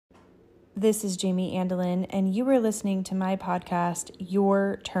This is Jamie Andelin, and you are listening to my podcast,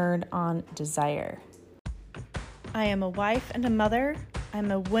 Your Turn on Desire. I am a wife and a mother, I'm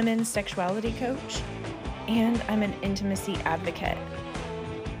a women's sexuality coach, and I'm an intimacy advocate.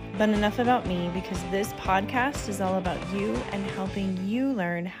 But enough about me, because this podcast is all about you and helping you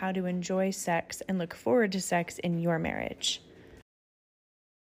learn how to enjoy sex and look forward to sex in your marriage.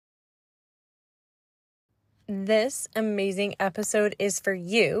 This amazing episode is for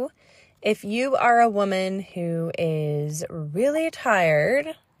you if you are a woman who is really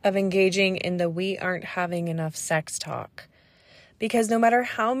tired of engaging in the we aren't having enough sex talk. Because no matter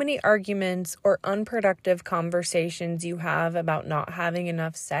how many arguments or unproductive conversations you have about not having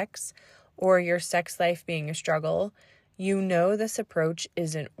enough sex or your sex life being a struggle, you know this approach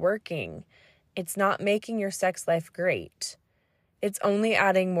isn't working. It's not making your sex life great. It's only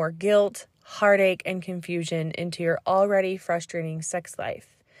adding more guilt, heartache, and confusion into your already frustrating sex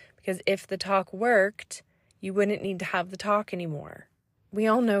life. Because if the talk worked, you wouldn't need to have the talk anymore. We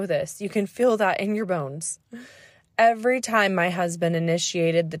all know this. You can feel that in your bones. Every time my husband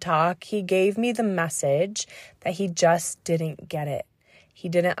initiated the talk, he gave me the message that he just didn't get it. He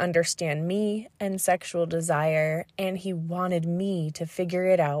didn't understand me and sexual desire, and he wanted me to figure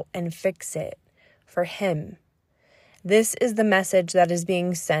it out and fix it for him. This is the message that is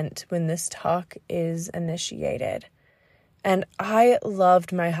being sent when this talk is initiated. And I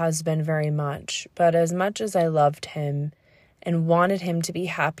loved my husband very much, but as much as I loved him and wanted him to be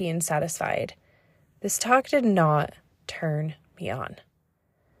happy and satisfied, this talk did not turn me on.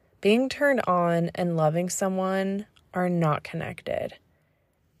 Being turned on and loving someone are not connected.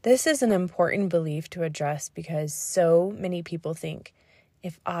 This is an important belief to address because so many people think,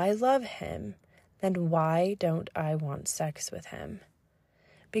 if I love him, then why don't I want sex with him?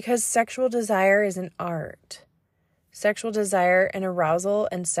 Because sexual desire is an art. Sexual desire and arousal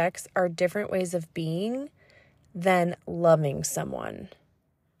and sex are different ways of being than loving someone.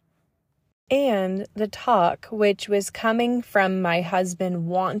 And the talk, which was coming from my husband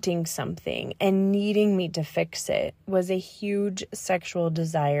wanting something and needing me to fix it, was a huge sexual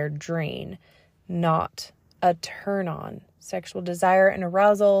desire drain, not a turn on. Sexual desire and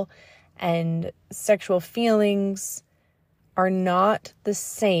arousal and sexual feelings are not the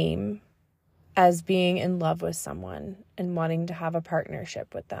same as being in love with someone and wanting to have a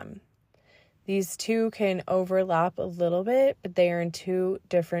partnership with them. These two can overlap a little bit, but they are in two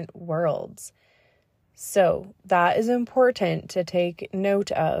different worlds. So that is important to take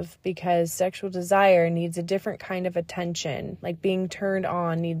note of because sexual desire needs a different kind of attention. Like being turned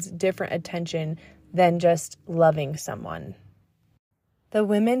on needs different attention than just loving someone. The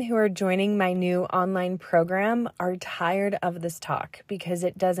women who are joining my new online program are tired of this talk because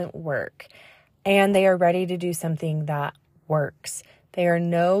it doesn't work. And they are ready to do something that works. They are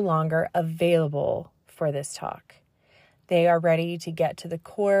no longer available for this talk. They are ready to get to the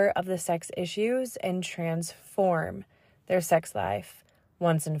core of the sex issues and transform their sex life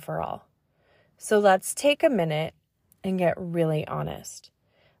once and for all. So let's take a minute and get really honest.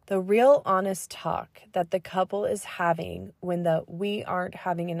 The real honest talk that the couple is having when the we aren't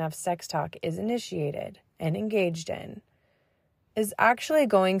having enough sex talk is initiated and engaged in is actually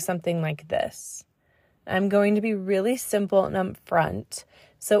going something like this. I'm going to be really simple and upfront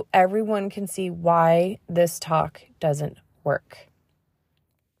so everyone can see why this talk doesn't work.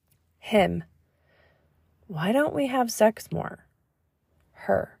 Him. Why don't we have sex more?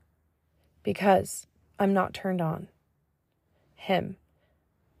 Her. Because I'm not turned on. Him.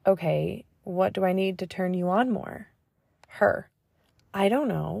 Okay, what do I need to turn you on more? Her. I don't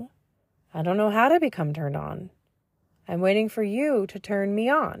know. I don't know how to become turned on. I'm waiting for you to turn me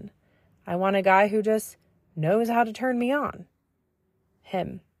on. I want a guy who just knows how to turn me on.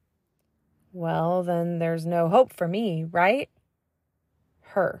 Him. Well, then there's no hope for me, right?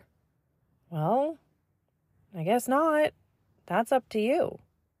 Her. Well, I guess not. That's up to you.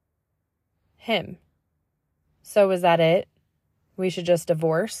 Him. So is that it? We should just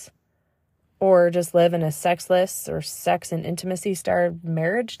divorce? Or just live in a sexless or sex and intimacy-starved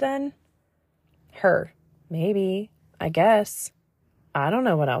marriage then? Her. Maybe. I guess. I don't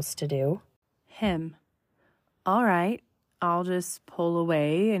know what else to do. Him. All right, I'll just pull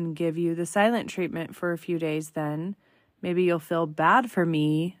away and give you the silent treatment for a few days then. Maybe you'll feel bad for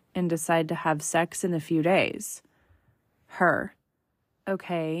me and decide to have sex in a few days. Her.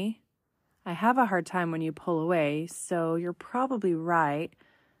 Okay, I have a hard time when you pull away, so you're probably right.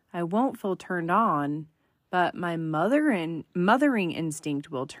 I won't feel turned on, but my mothering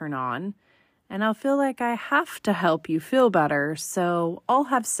instinct will turn on. And I'll feel like I have to help you feel better, so I'll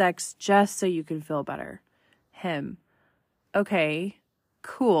have sex just so you can feel better. Him. Okay,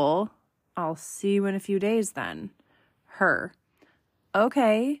 cool. I'll see you in a few days then. Her.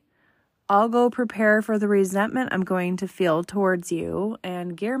 Okay, I'll go prepare for the resentment I'm going to feel towards you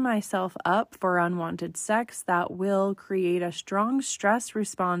and gear myself up for unwanted sex that will create a strong stress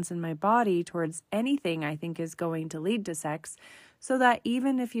response in my body towards anything I think is going to lead to sex, so that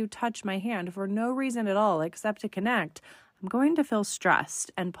even if you touch my hand for no reason at all except to connect, I'm going to feel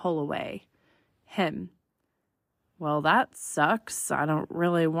stressed and pull away. Him. Well, that sucks. I don't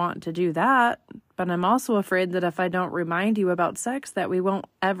really want to do that, but I'm also afraid that if I don't remind you about sex that we won't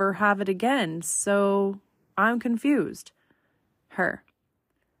ever have it again, so I'm confused. Her.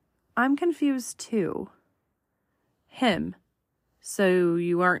 I'm confused too. Him. So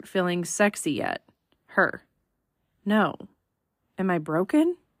you aren't feeling sexy yet? Her. No. Am I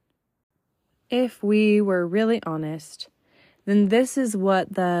broken? If we were really honest, then this is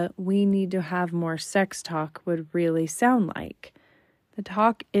what the "we need to have more sex" talk would really sound like. The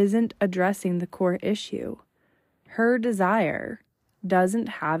talk isn't addressing the core issue. Her desire doesn't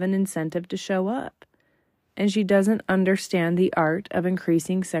have an incentive to show up, and she doesn't understand the art of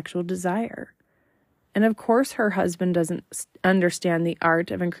increasing sexual desire. And of course her husband doesn't understand the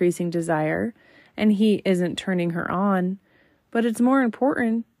art of increasing desire, and he isn't turning her on, but it's more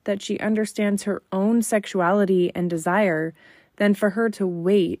important that she understands her own sexuality and desire than for her to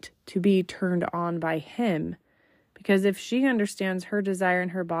wait to be turned on by him. Because if she understands her desire in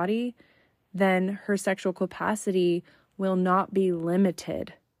her body, then her sexual capacity will not be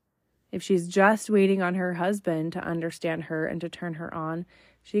limited. If she's just waiting on her husband to understand her and to turn her on,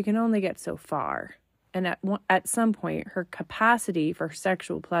 she can only get so far. And at some point, her capacity for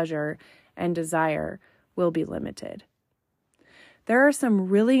sexual pleasure and desire will be limited. There are some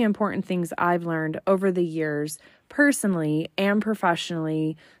really important things I've learned over the years, personally and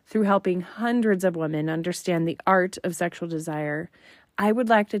professionally, through helping hundreds of women understand the art of sexual desire. I would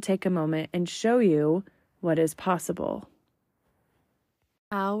like to take a moment and show you what is possible.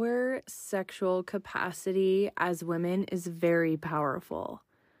 Our sexual capacity as women is very powerful.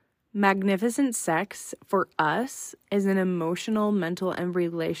 Magnificent sex for us is an emotional, mental, and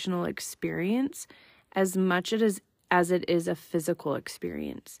relational experience as much as it is a physical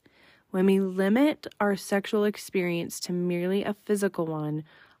experience. When we limit our sexual experience to merely a physical one,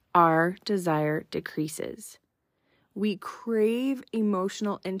 our desire decreases. We crave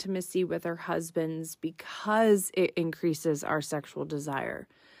emotional intimacy with our husbands because it increases our sexual desire,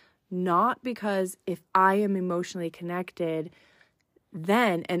 not because if I am emotionally connected,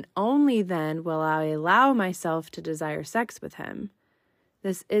 then and only then will I allow myself to desire sex with him.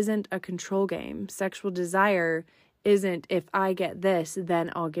 This isn't a control game. Sexual desire isn't if I get this,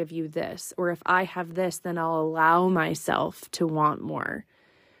 then I'll give you this, or if I have this, then I'll allow myself to want more.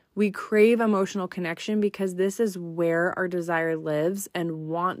 We crave emotional connection because this is where our desire lives and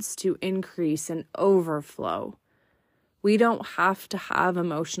wants to increase and overflow. We don't have to have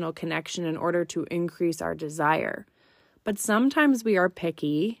emotional connection in order to increase our desire, but sometimes we are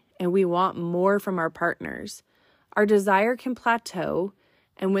picky and we want more from our partners. Our desire can plateau,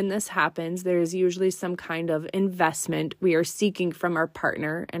 and when this happens, there is usually some kind of investment we are seeking from our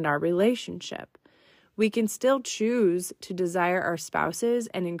partner and our relationship. We can still choose to desire our spouses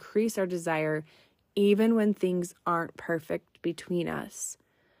and increase our desire even when things aren't perfect between us.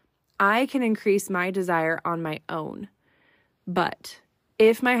 I can increase my desire on my own, but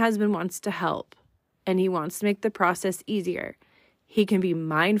if my husband wants to help and he wants to make the process easier, he can be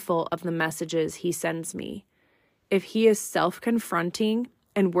mindful of the messages he sends me. If he is self-confronting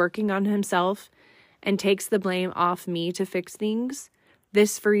and working on himself and takes the blame off me to fix things,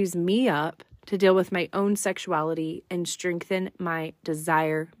 this frees me up to deal with my own sexuality and strengthen my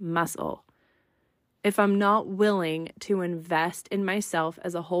desire muscle. If I'm not willing to invest in myself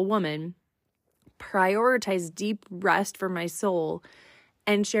as a whole woman, prioritize deep rest for my soul,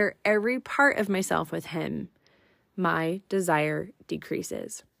 and share every part of myself with him, my desire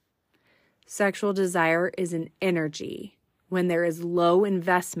decreases. Sexual desire is an energy. When there is low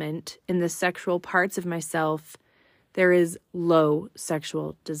investment in the sexual parts of myself, there is low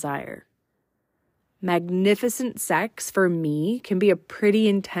sexual desire. Magnificent sex for me can be a pretty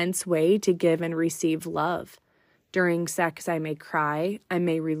intense way to give and receive love. During sex, I may cry, I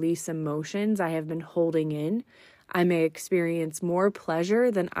may release emotions I have been holding in, I may experience more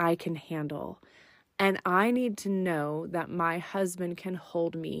pleasure than I can handle. And I need to know that my husband can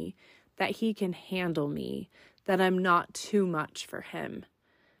hold me, that he can handle me, that I'm not too much for him.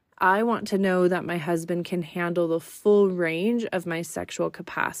 I want to know that my husband can handle the full range of my sexual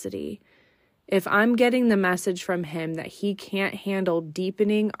capacity. If I'm getting the message from him that he can't handle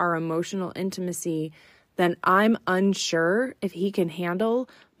deepening our emotional intimacy, then I'm unsure if he can handle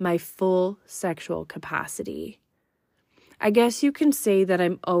my full sexual capacity. I guess you can say that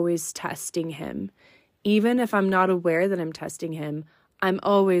I'm always testing him. Even if I'm not aware that I'm testing him, I'm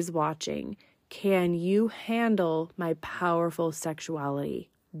always watching. Can you handle my powerful sexuality?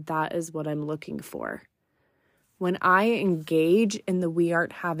 That is what I'm looking for. When I engage in the we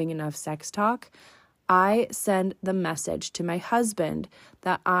aren't having enough sex talk, I send the message to my husband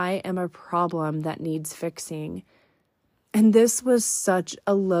that I am a problem that needs fixing. And this was such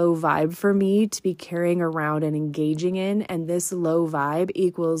a low vibe for me to be carrying around and engaging in, and this low vibe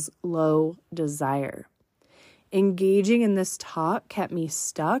equals low desire. Engaging in this talk kept me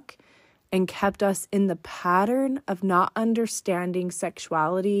stuck and kept us in the pattern of not understanding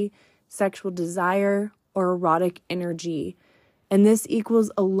sexuality, sexual desire, or erotic energy. And this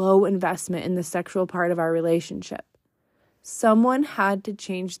equals a low investment in the sexual part of our relationship. Someone had to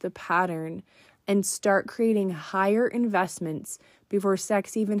change the pattern and start creating higher investments before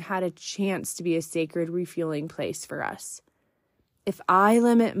sex even had a chance to be a sacred, refueling place for us. If I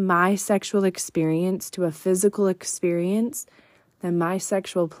limit my sexual experience to a physical experience, then my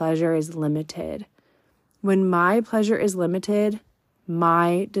sexual pleasure is limited. When my pleasure is limited,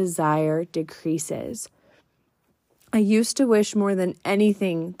 my desire decreases. I used to wish more than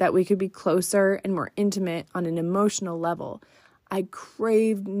anything that we could be closer and more intimate on an emotional level. I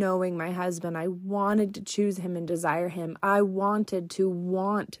craved knowing my husband. I wanted to choose him and desire him. I wanted to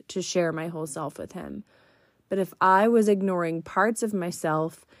want to share my whole self with him. But if I was ignoring parts of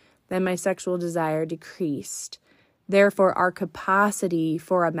myself, then my sexual desire decreased. Therefore, our capacity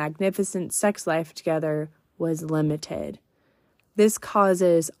for a magnificent sex life together was limited. This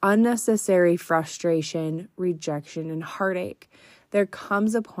causes unnecessary frustration, rejection, and heartache. There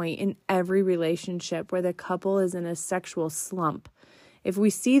comes a point in every relationship where the couple is in a sexual slump. If we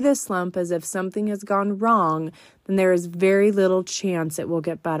see this slump as if something has gone wrong, then there is very little chance it will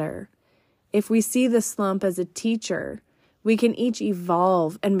get better. If we see the slump as a teacher, we can each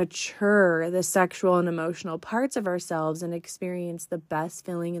evolve and mature the sexual and emotional parts of ourselves and experience the best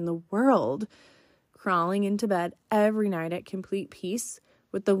feeling in the world, crawling into bed every night at complete peace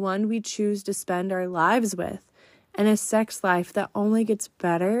with the one we choose to spend our lives with, and a sex life that only gets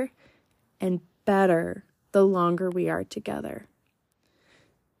better and better the longer we are together.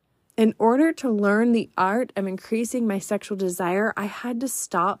 In order to learn the art of increasing my sexual desire, I had to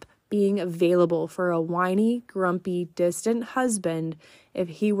stop being available for a whiny, grumpy, distant husband if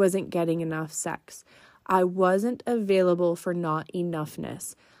he wasn't getting enough sex. I wasn't available for not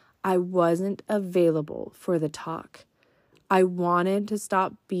enoughness. I wasn't available for the talk. I wanted to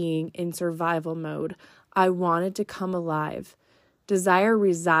stop being in survival mode. I wanted to come alive. Desire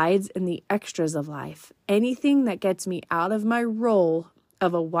resides in the extras of life. Anything that gets me out of my role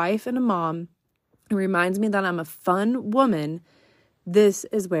of a wife and a mom and reminds me that I'm a fun woman, this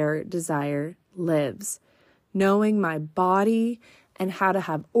is where desire lives. Knowing my body and how to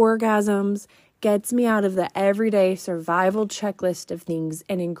have orgasms gets me out of the everyday survival checklist of things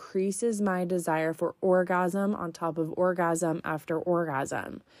and increases my desire for orgasm on top of orgasm after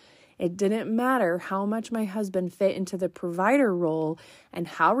orgasm. It didn't matter how much my husband fit into the provider role and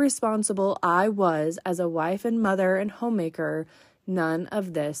how responsible I was as a wife and mother and homemaker. None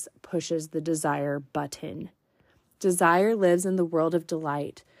of this pushes the desire button. Desire lives in the world of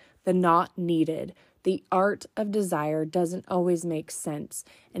delight, the not needed. The art of desire doesn't always make sense,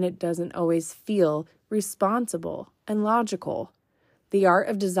 and it doesn't always feel responsible and logical. The art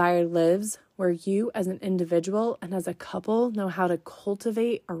of desire lives where you as an individual and as a couple know how to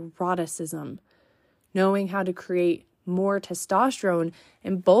cultivate eroticism, knowing how to create more testosterone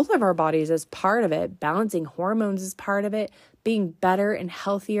in both of our bodies as part of it, balancing hormones as part of it, being better and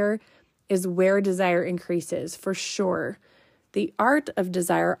healthier is where desire increases, for sure. The art of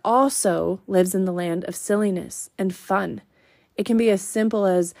desire also lives in the land of silliness and fun. It can be as simple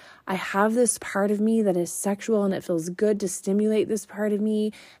as, I have this part of me that is sexual and it feels good to stimulate this part of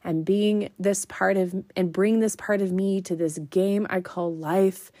me and bring this part of me to this game I call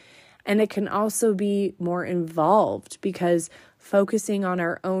life. And it can also be more involved because focusing on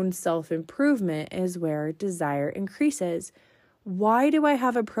our own self-improvement is where desire increases. Why do I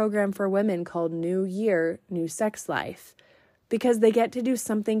have a program for women called New Year, New Sex Life? Because they get to do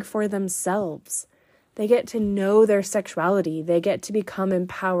something for themselves. They get to know their sexuality. They get to become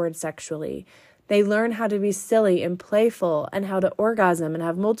empowered sexually. They learn how to be silly and playful and how to orgasm and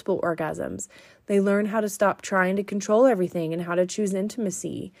have multiple orgasms. They learn how to stop trying to control everything and how to choose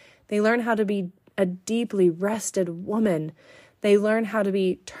intimacy. They learn how to be a deeply rested woman. They learn how to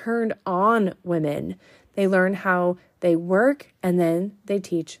be turned on women. They learn how they work and then they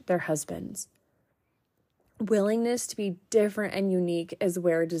teach their husbands. Willingness to be different and unique is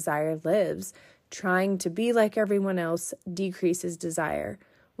where desire lives. Trying to be like everyone else decreases desire.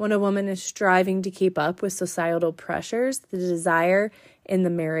 When a woman is striving to keep up with societal pressures, the desire in the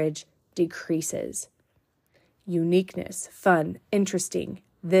marriage decreases. Uniqueness, fun, interesting,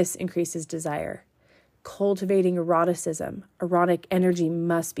 this increases desire. Cultivating eroticism, erotic energy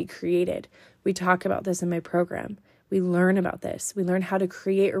must be created. We talk about this in my program. We learn about this. We learn how to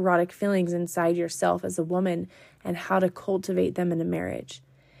create erotic feelings inside yourself as a woman and how to cultivate them in a marriage.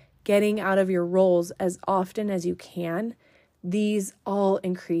 Getting out of your roles as often as you can, these all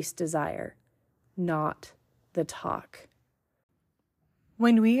increase desire, not the talk.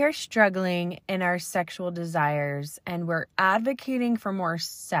 When we are struggling in our sexual desires and we're advocating for more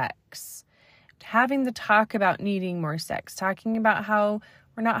sex, having the talk about needing more sex, talking about how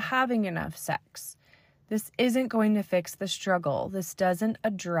we're not having enough sex, this isn't going to fix the struggle. This doesn't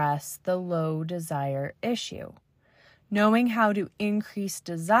address the low desire issue. Knowing how to increase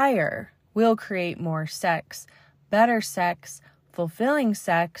desire will create more sex, better sex, fulfilling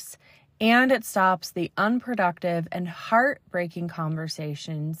sex, and it stops the unproductive and heartbreaking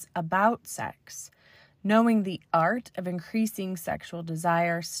conversations about sex. Knowing the art of increasing sexual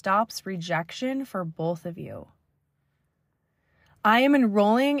desire stops rejection for both of you. I am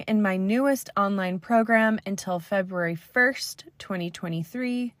enrolling in my newest online program until February 1st,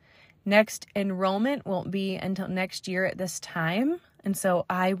 2023. Next enrollment won't be until next year at this time, and so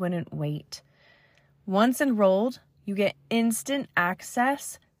I wouldn't wait. Once enrolled, you get instant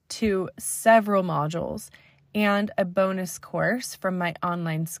access to several modules and a bonus course from my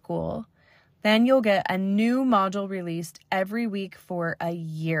online school. Then you'll get a new module released every week for a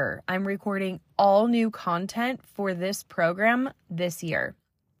year. I'm recording all new content for this program this year.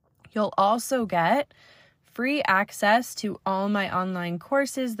 You'll also get free access to all my online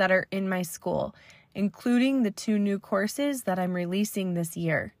courses that are in my school, including the 2 new courses that I'm releasing this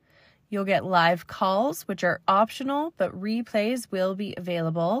year. You'll get live calls, which are optional, but replays will be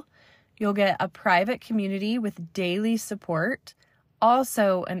available. You'll get a private community with daily support.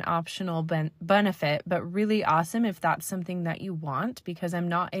 Also an optional benefit, but really awesome if that's something that you want, because I'm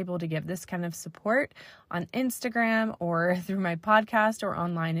not able to give this kind of support on Instagram or through my podcast or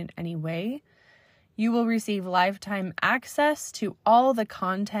online in any way. You will receive lifetime access to all the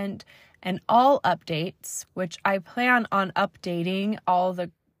content and all updates, which I plan on updating all the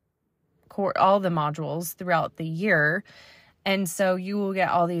modules throughout the year. And so you will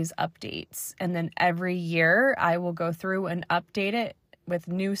get all these updates. And then every year I will go through and update it with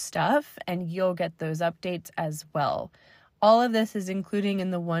new stuff, and you'll get those updates as well. All of this is including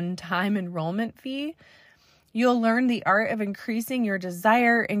in the one-time enrollment fee. You'll learn the art of increasing your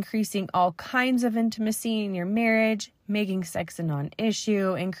desire, increasing all kinds of intimacy in your marriage, making sex a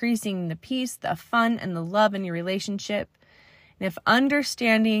non-issue, increasing the peace, the fun, and the love in your relationship. And if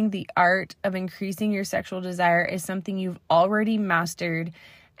understanding the art of increasing your sexual desire is something you've already mastered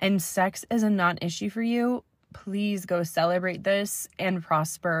and sex is a non-issue for you, please go celebrate this and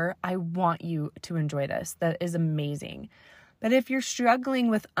prosper. I want you to enjoy this. That is amazing. But if you're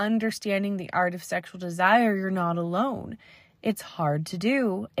struggling with understanding the art of sexual desire, you're not alone. It's hard to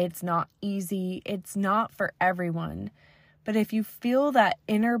do. It's not easy. It's not for everyone. But if you feel that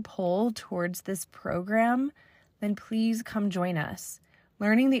inner pull towards this program, then please come join us.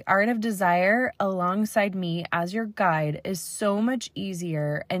 Learning the art of desire alongside me as your guide is so much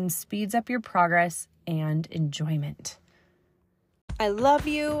easier and speeds up your progress and enjoyment. I love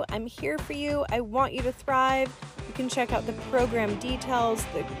you. I'm here for you. I want you to thrive. You can check out the program details,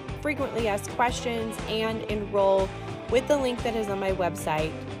 the frequently asked questions, and enroll with the link that is on my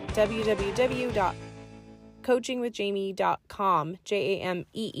website, www.coachingwithjamie.com,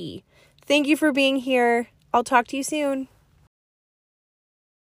 Jamee. Thank you for being here. I'll talk to you soon.